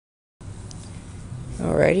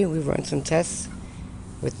Alrighty, we've run some tests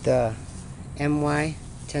with the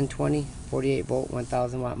MY1020 48 volt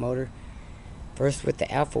 1000 watt motor. First with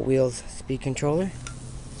the Alpha Wheels speed controller,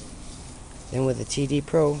 then with the TD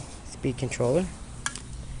Pro speed controller.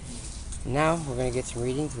 Now we're going to get some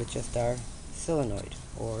readings with just our solenoid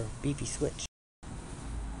or beefy switch.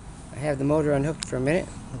 I have the motor unhooked for a minute.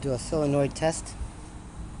 We'll do a solenoid test.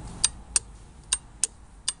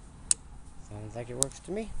 Sounds like it works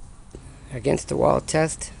to me. Against the wall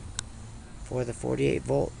test for the 48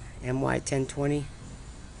 volt MY1020,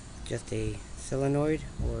 just a solenoid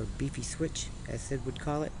or beefy switch, as Sid would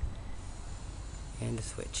call it, and a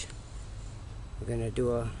switch. We're going to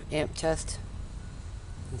do a amp test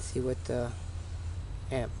and see what the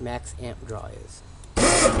max amp draw is.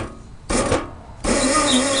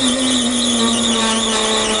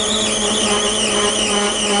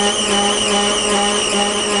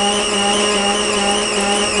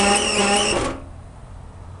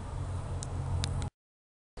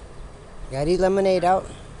 Got lemonade out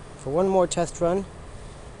for one more test run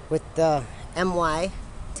with the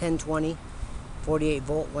MY1020 48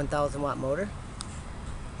 volt 1000 watt motor.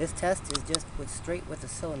 This test is just straight with a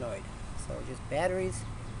solenoid, so just batteries,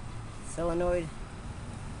 solenoid,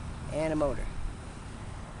 and a motor,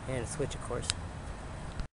 and a switch, of course.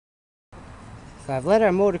 So I've let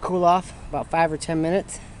our motor cool off about 5 or 10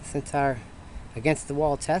 minutes since our against the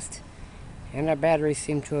wall test, and our batteries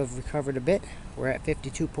seem to have recovered a bit. We're at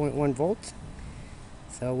 52.1 volts.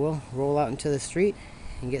 So we'll roll out into the street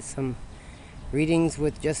and get some readings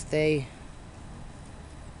with just a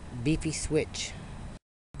beefy switch.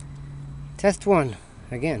 Test 1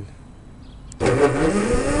 again.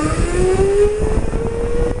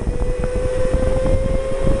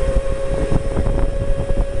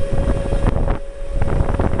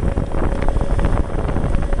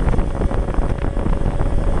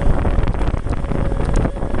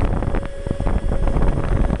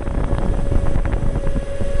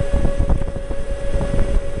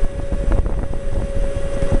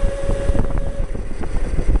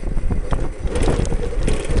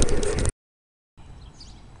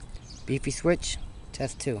 Beefy switch,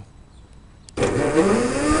 test 2.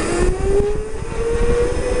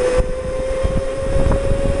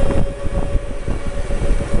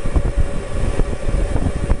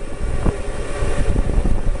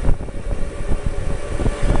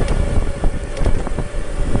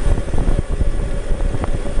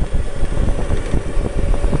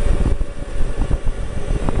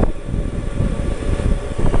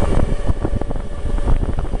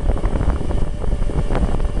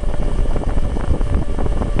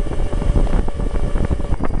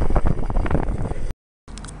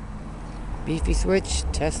 Beefy switch,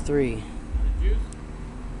 test 3.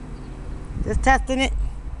 Just testing it.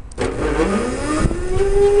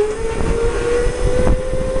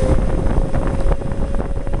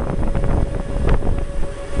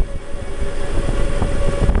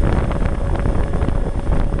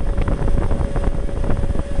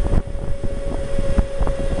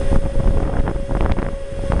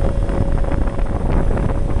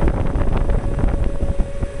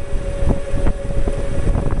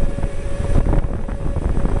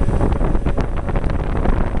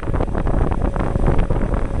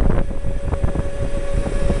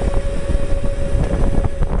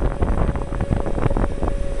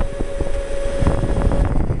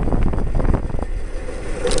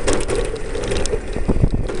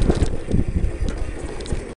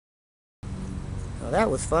 That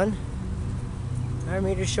was fun. Our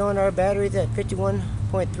meter's showing our batteries at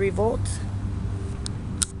 51.3 volts.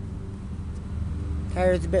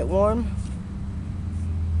 Tire's a bit warm.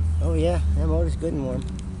 Oh yeah, that motor's good and warm.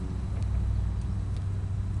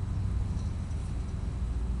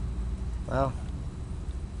 Wow.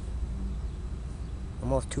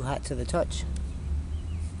 Almost too hot to the touch.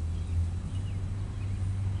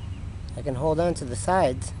 I can hold on to the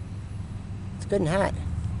sides. It's good and hot.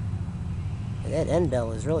 That end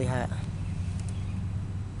bell is really hot.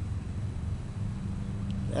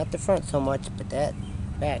 Not the front so much, but that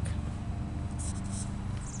back.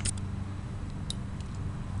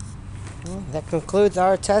 Well, that concludes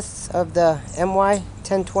our tests of the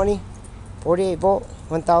MY1020 48 volt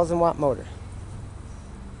 1000 watt motor.